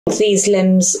These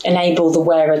limbs enable the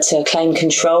wearer to claim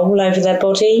control over their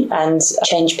body and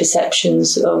change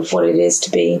perceptions of what it is to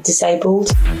be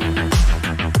disabled.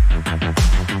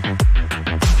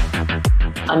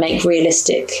 I make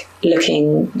realistic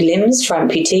looking limbs for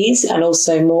amputees and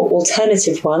also more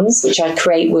alternative ones, which I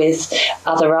create with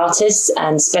other artists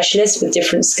and specialists with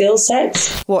different skill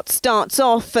sets. What starts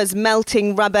off as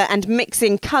melting rubber and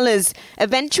mixing colours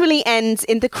eventually ends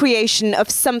in the creation of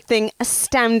something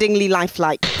astoundingly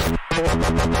lifelike.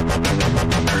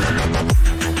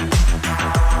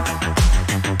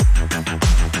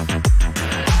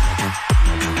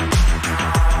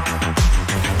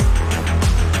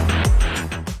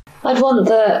 I'd want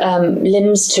the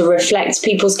limbs to reflect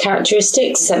people's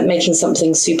characteristics, making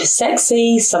something super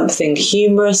sexy, something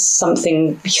humorous,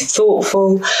 something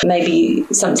thoughtful, maybe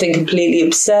something completely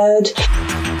absurd.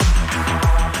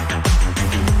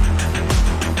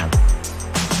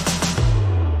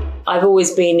 I've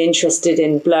always been interested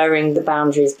in blurring the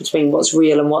boundaries between what's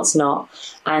real and what's not,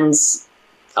 and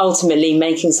ultimately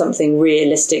making something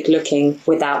realistic looking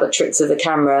without the tricks of the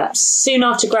camera. Soon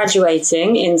after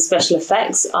graduating in special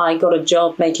effects, I got a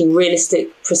job making realistic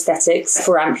prosthetics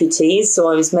for amputees.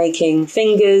 So I was making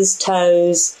fingers,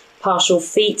 toes, partial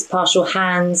feet, partial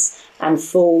hands, and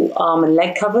full arm and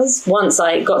leg covers. Once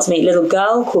I got to meet a little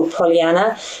girl called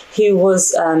Pollyanna, who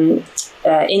was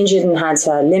injured and had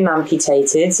her limb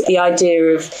amputated. The idea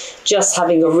of just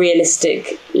having a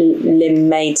realistic limb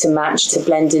made to match, to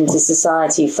blend into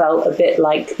society, felt a bit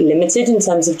like limited in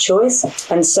terms of choice.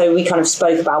 And so we kind of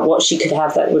spoke about what she could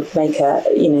have that would make her,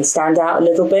 stand out a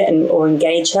little bit or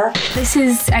engage her. This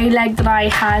is a leg that I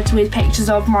had with pictures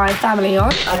of my family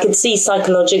on. I could see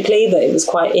psychologically that it was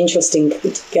quite interesting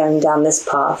going down this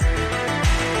path.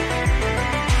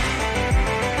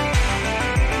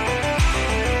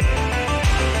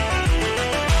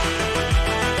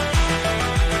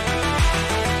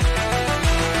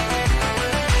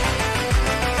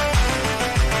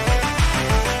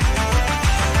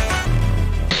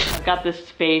 Got this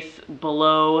space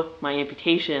below my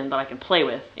amputation that I can play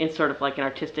with in sort of like an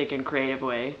artistic and creative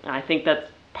way. And I think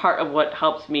that's part of what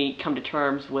helps me come to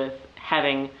terms with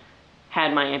having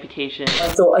had my amputation. I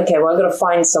thought, okay, well, I've got to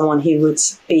find someone who would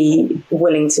be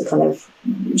willing to kind of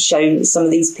show some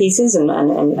of these pieces and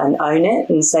own it.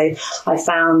 And so I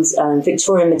found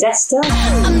Victoria Modesta.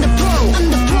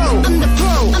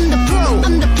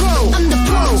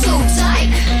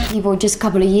 People just a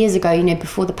couple of years ago,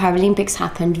 before the Paralympics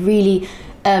happened, really,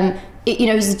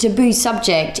 it was a taboo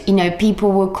subject.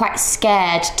 People were quite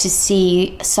scared to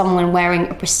see someone wearing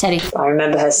a prosthetic. I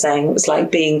remember her saying it was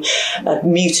like being a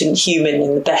mutant human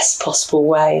in the best possible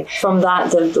way. From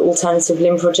that, the Alternative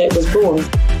Limb Project was born.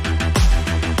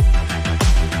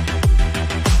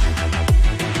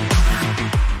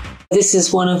 This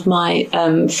is one of my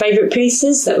favourite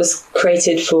pieces that was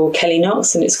created for Kelly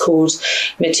Knox, and it's called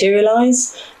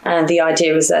Materialise. And the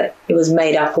idea was that it was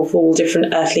made up of all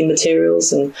different earthly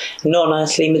materials and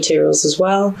non-earthly materials as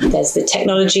well. There's the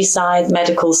technology side,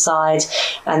 medical side,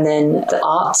 and then the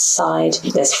art side.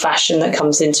 There's fashion that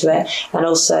comes into it. And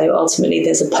also, ultimately,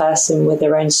 there's a person with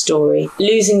their own story.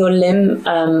 Losing your limb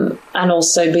and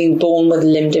also being born with a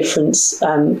limb difference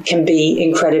can be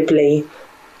incredibly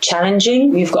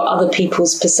challenging. You've got other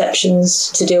people's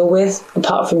perceptions to deal with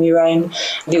apart from your own.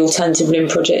 The Alternative Limb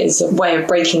Project is a way of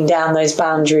breaking down those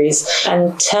boundaries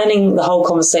and turning the whole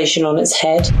conversation on its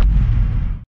head.